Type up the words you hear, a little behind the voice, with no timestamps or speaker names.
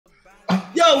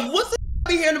Yo, what's the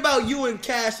be hearing about you and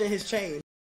Cash and his chain?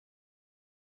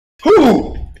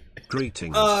 Who?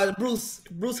 Greetings. Bruce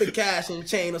and Cash and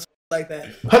chain or something like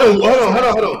that.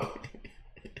 Hold on.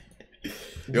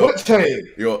 What chain?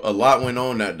 Yo, a lot went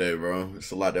on that day, bro.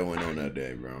 It's a lot that went on that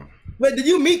day, bro. Wait, did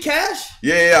you meet Cash?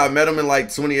 Yeah, I met him in like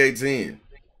 2018.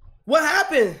 What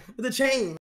happened with the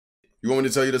chain? You want me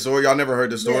to tell you the story? Y'all never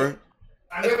heard the story?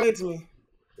 Yeah. Explain it to me.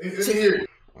 It's here.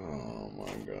 Oh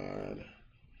my god.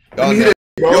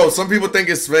 Yo, some people think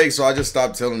it's fake, so I just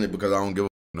stopped telling it because I don't give a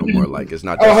no more. Like, it's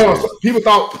not that hold on. People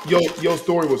thought your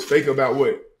story was fake about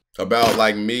what? About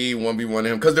like me 1v1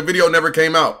 him because the video never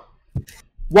came out.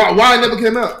 Why it never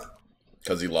came out?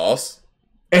 Because he lost.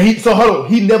 And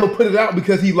he never put it out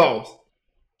because he lost.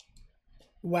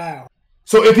 Wow.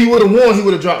 So if he would have won, he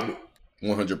would have dropped it.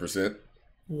 100%.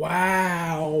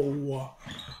 Wow.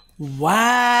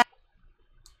 Wow.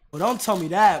 Well, don't tell me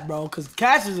that, bro, because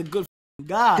Cash is a good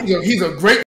guy. He's a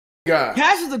great guy.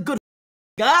 Cash is a good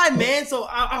guy, man. So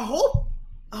I hope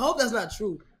that's not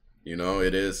true. You know,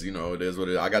 it is. You know, it is what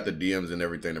it is. I got the DMs and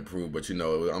everything to prove, but you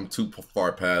know, I'm too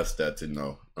far past that to know.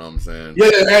 You know what I'm saying?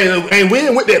 Yeah, and we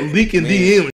ain't with that leaking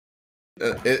DM.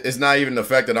 It's not even the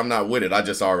fact that I'm not with it. I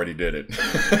just already did it.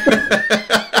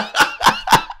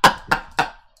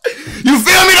 You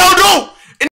feel me, though, dude?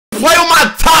 And play on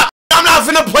my top. I'm not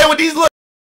finna play with these little.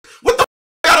 What the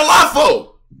I got a lot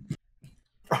for?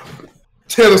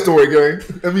 Tell the story, gang.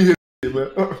 Let me hear it,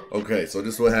 man. Okay, so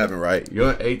this is what happened, right?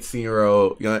 You're an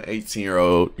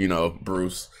 18-year-old, you know,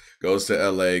 Bruce, goes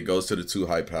to LA, goes to the 2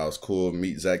 Hype House. Cool,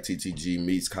 meet Zach TTG,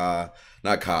 meets Cash,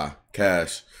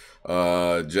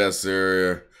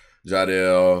 Jesser,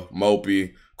 Jadel,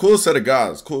 Mopey. Cool set of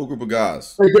guys, cool group of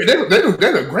guys.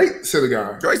 They're a great set of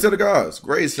guys. Great set of guys,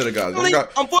 great set of guys.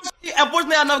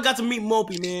 Unfortunately, I never got to meet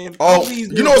Mopey, man. Oh,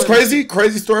 you know what's crazy?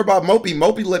 Crazy story about Mopey.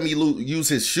 Mopey let me use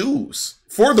his shoes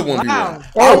for the 1v1. Wow.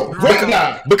 Oh, great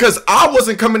guy. Because I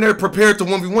wasn't coming there prepared to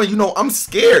 1v1. You know, I'm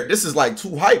scared. This is like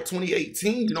 2 Hype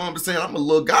 2018. You know what I'm saying? I'm a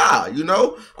little guy, you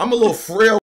know? I'm a little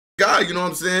frail guy, you know what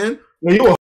I'm saying? Well,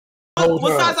 you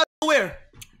what size I wear?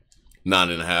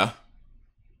 9.5.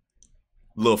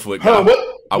 Little foot guy.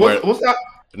 What's that?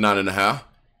 9.5.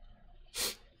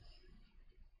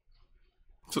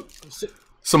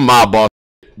 Some mob boss.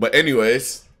 But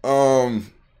anyways,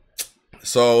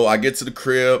 so I get to the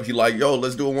crib. He like, yo,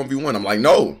 let's do a 1v1. I'm like,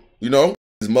 no, you know,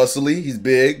 he's muscly, he's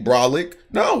big, brolic.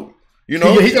 No, you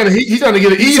know, he's trying to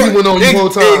get an easy one on you whole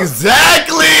time.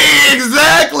 Exactly.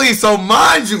 So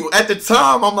mind you, at the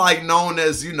time, I'm like known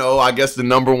as, you know, I guess the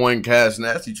 #1 Cash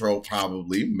Nasty troll,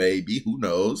 probably, maybe, who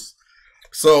knows.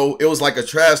 So it was like a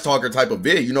trash talker type of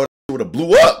vid. You know, that would have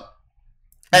blew up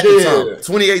at the time,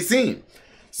 2018.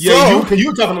 Yeah, so, you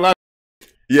were talking a lot.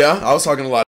 Yeah, I was talking a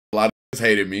lot. A lot of niggas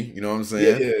hated me. You know what I'm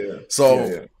saying? Yeah.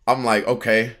 So I'm like,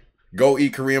 okay, go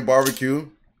eat Korean barbecue.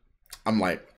 I'm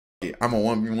like, yeah, I'm a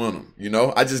 1v1 them. You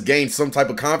know, I just gained some type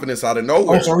of confidence out of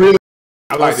nowhere. Oh, so really?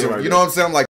 I like it. Right, you know what I'm saying?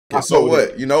 I'm like, so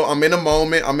what? You know, I'm in a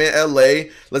moment. I'm in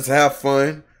LA. Let's have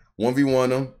fun. 1v1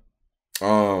 them.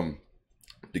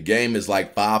 The game is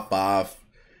like 5-5.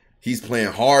 He's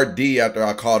playing hard D after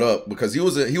I caught up because he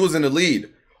was in the lead,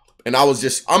 and I was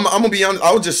just I'm gonna be honest.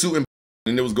 I was just shooting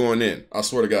and it was going in. I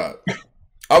swear to God,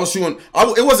 I was shooting.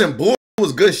 It wasn't bull. It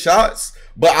was good shots,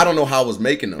 but I don't know how I was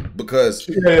making them because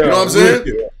you know what I'm saying.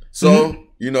 Yeah. So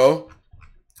you know,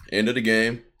 end of the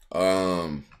game.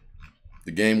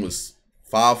 The game was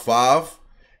 5-5,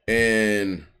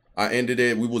 and I ended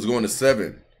it. We was going to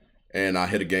 7, and I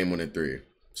hit a game winning 3.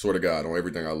 Swear to God, on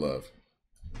everything I love.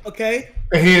 Okay.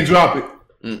 And he didn't drop it.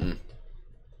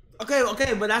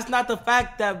 Okay, but that's not the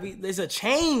fact that there's a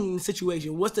chain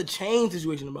situation. What's the chain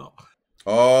situation about?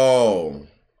 Oh.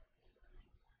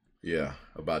 Yeah,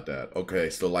 about that. Okay,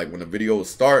 so like when the video was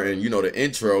starting, you know, the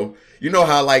intro, you know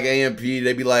how like AMP,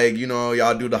 they be like, you know,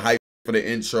 y'all do the hype for the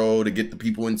intro to get the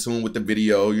people in tune with the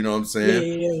video, you know what I'm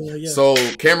saying? Yeah. So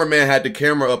cameraman had the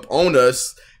camera up on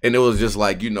us, and it was just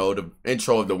like, you know, the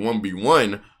intro of the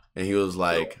 1v1, and he was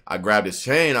like, I grabbed his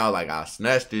chain, I was like, I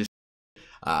snatched this.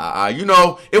 You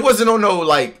know, it wasn't on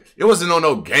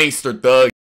no gangster thug.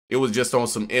 It was just on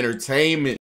some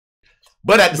entertainment.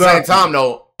 But at the same time,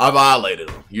 though, I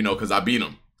violated him, you know, because I beat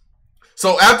him.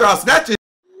 So after I snatched it,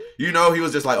 you know, he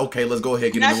was just like, okay, let's go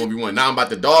ahead and get in the 1v1. Now I'm about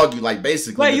to dog you, like,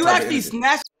 basically. Wait, you actually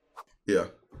snatched? Yeah.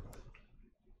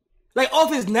 Like,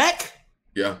 off his neck?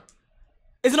 Yeah.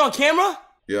 Is it on camera?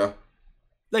 Yeah.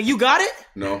 Like, you got it?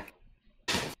 No.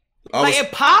 Like,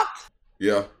 it popped?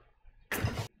 Yeah.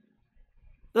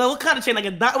 Like, what kind of chain?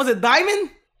 Like, was it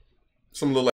diamond?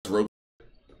 Some little ass rope.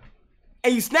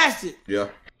 And you snatched it? Yeah.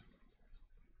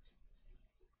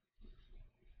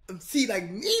 See, like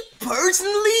me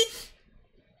personally,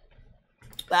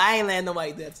 I ain't land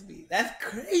nobody that to me. That's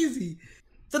crazy.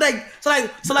 So like,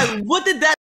 what did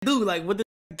that do? Like, what did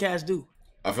Cash do?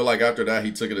 I feel like after that,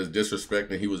 he took it as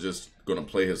disrespect, and he was just gonna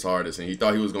play his hardest, and he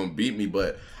thought he was gonna beat me,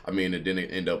 but I mean, it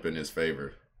didn't end up in his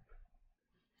favor.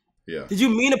 Yeah. Did you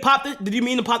mean to pop the? Did you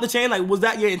mean to pop the chain? Like, was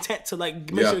that your intent to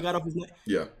like make sure it got off his neck?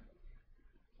 Yeah.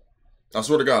 I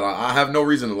swear to God, I have no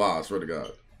reason to lie. I swear to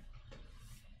God.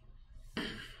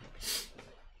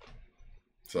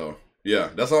 So yeah,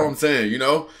 that's all I'm saying. You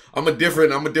know, I'm a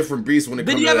different beast when it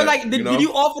comes to that. Like, did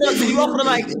you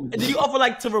offer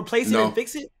like to replace it and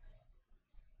fix it?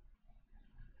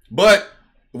 But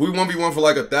we 1v1 for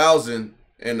like 1,000,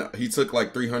 and he took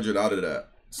like 300 out of that.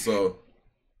 So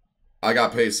I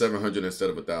got paid 700 instead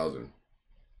of 1,000.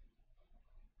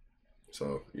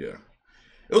 So yeah,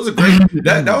 it was a great.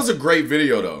 that was a great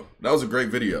video though. That was a great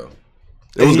video.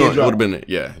 It would have been it.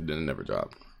 Yeah, it didn't never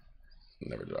drop.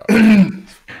 Never drop.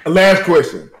 Last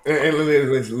question, and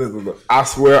listen. I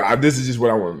swear, this is just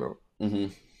what I want to know.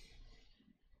 Mm-hmm.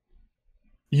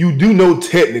 You do know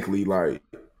technically, like.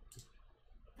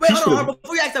 Wait, hold on.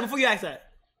 Before you ask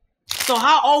that. So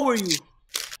how old were you?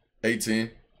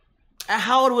 18. And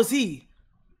how old was he?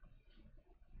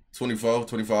 24,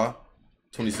 25,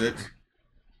 26.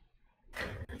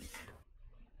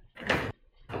 All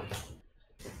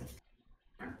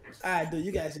right, dude,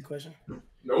 you guys a question.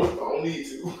 No, I don't need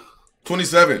to.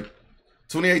 27.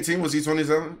 2018, was he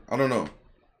 27? I don't know.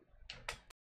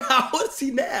 How old is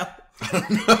he now?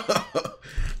 I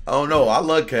don't know. I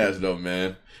love Cash though,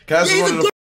 man. Cash is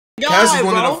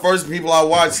one of the first people I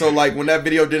watched. So like when that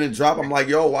video didn't drop, I'm like,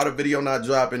 yo, why the video not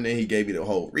dropping? Then he gave me the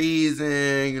whole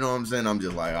reason. You know what I'm saying? I'm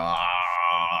just like, ah.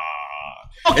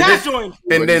 Oh, Cash joined.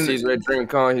 And then he's with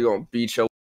DreamCon, he gonna beat your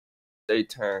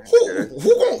turn.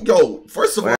 Who gonna yo?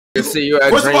 First of all, you see you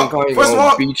at DreamCon, he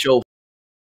gonna beat your.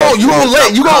 Oh, you gonna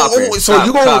let you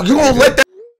gonna let that.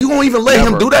 You gonna even let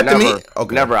him do that to me?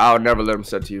 Okay. Never. I'll never let him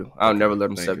step to you. I'll never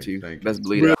let him step to you. Best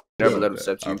believe it. Never let him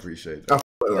step to you. I appreciate that.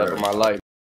 Never in my life.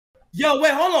 Yo,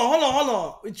 wait, hold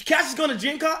on. Cash is going to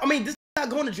DreamCon? I mean, this is not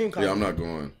going to DreamCon. Yeah, I'm not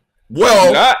going.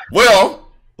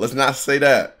 Well, let's not say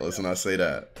that. Let's not say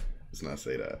that.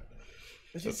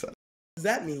 What does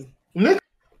that mean?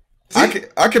 I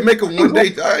can make a one day.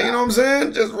 You know what I'm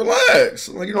saying? Just relax.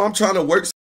 Like, you know, I'm trying to work.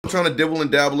 I'm trying to dibble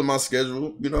and dabble in my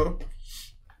schedule. You know,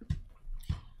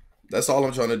 that's all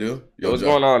I'm trying to do. Yo, what's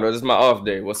going on? This is my off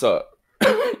day. What's up?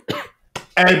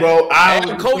 Hey, bro,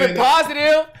 I'm COVID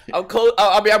positive. I'm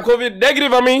COVID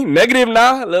negative. I mean, negative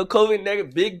now. A little COVID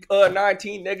negative. Big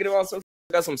 19 negative on some.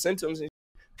 I got some symptoms. And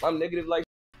I'm negative like.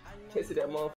 Kiss it that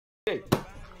motherfucker. Hey,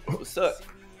 what's up?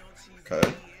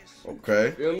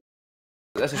 Okay. Feel me?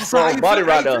 That's a strong body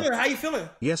right there. How you feeling?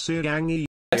 Yes, sir, Yangy.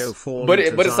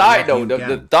 But aside though,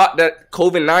 the thought that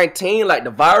COVID-19, like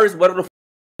the virus, whatever the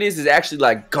it is actually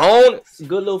like gone. It's a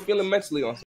good little feeling mentally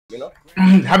on, you know.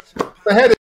 I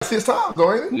had it 6 times,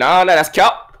 though, ain't it? Nah, that's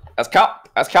cap. That's cap.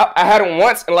 I had it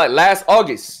once in like last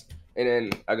August, and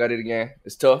then I got it again.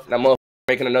 It's tough. That motherfucker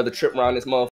making another trip around this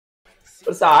motherfucker.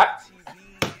 But it's alright.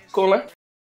 Cool, man.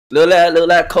 Little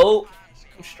that cold.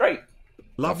 I'm straight.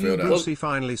 Love you, Brucey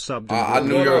finally subbed. I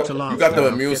knew you got the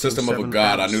immune system of a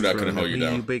god. I knew that couldn't hold you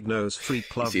down. Big nose, free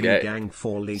club, see that? Gang,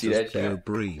 4 liters, you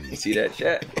see that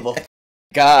chat?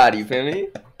 God, you feel me?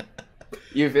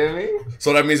 You feel me?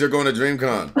 So that means you're going to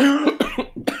DreamCon.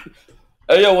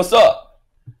 Hey, yo, what's up?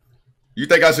 You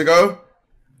think I should go?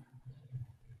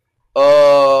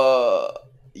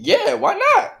 Yeah, why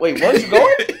not? Wait, weren't you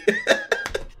going?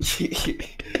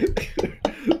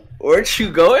 Weren't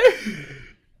you going?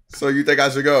 So you think I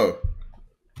should go?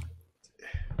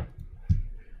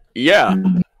 Yeah,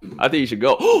 I think you should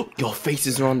go. Your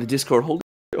faces are on the Discord. Hold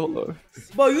on.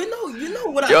 Bro, you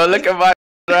know what Yo, look at my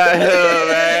right here,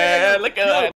 man. Look at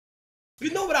that.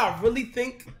 You know what I really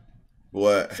think?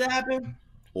 What should happen?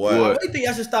 What? I really think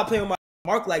I should stop playing with my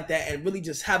mark like that and really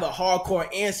just have a hardcore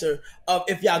answer of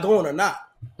if y'all going or not.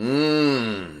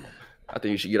 I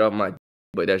think you should get off my,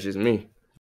 but that's just me.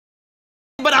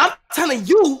 But I'm telling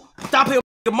you, stop playing with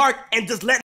your mark and just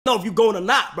let me know if you going or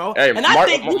not, bro. Hey, and Mark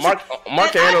can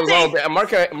handle his own.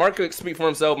 Mark can speak for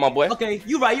himself, my boy. Okay,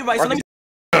 you right. So let me.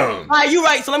 All right, you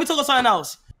right. So let me talk about something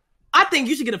else. I think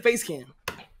you should get a face cam.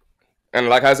 And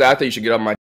like I said, I think you should get off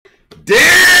my. Damn!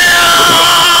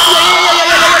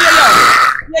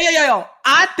 Yo.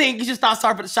 I think you should start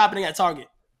shopping at Target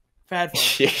for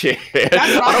headphones. Yeah.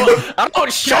 I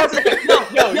don't sharpen.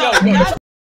 Yo.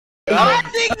 I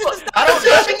think you should start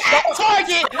shopping at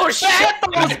Target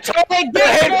for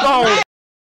headphones.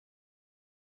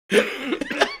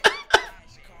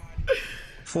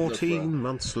 14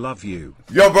 months. Love you.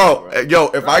 Yo, bro.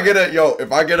 If I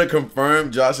get a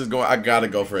confirmed, Josh is going. I gotta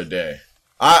go for a day.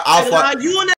 I'll fly.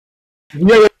 You on that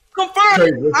Yeah,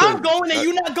 confirmed? I'm going and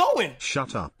you not going.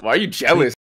 Shut up. Why are you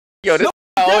jealous? Yo, this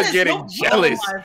all getting jealous.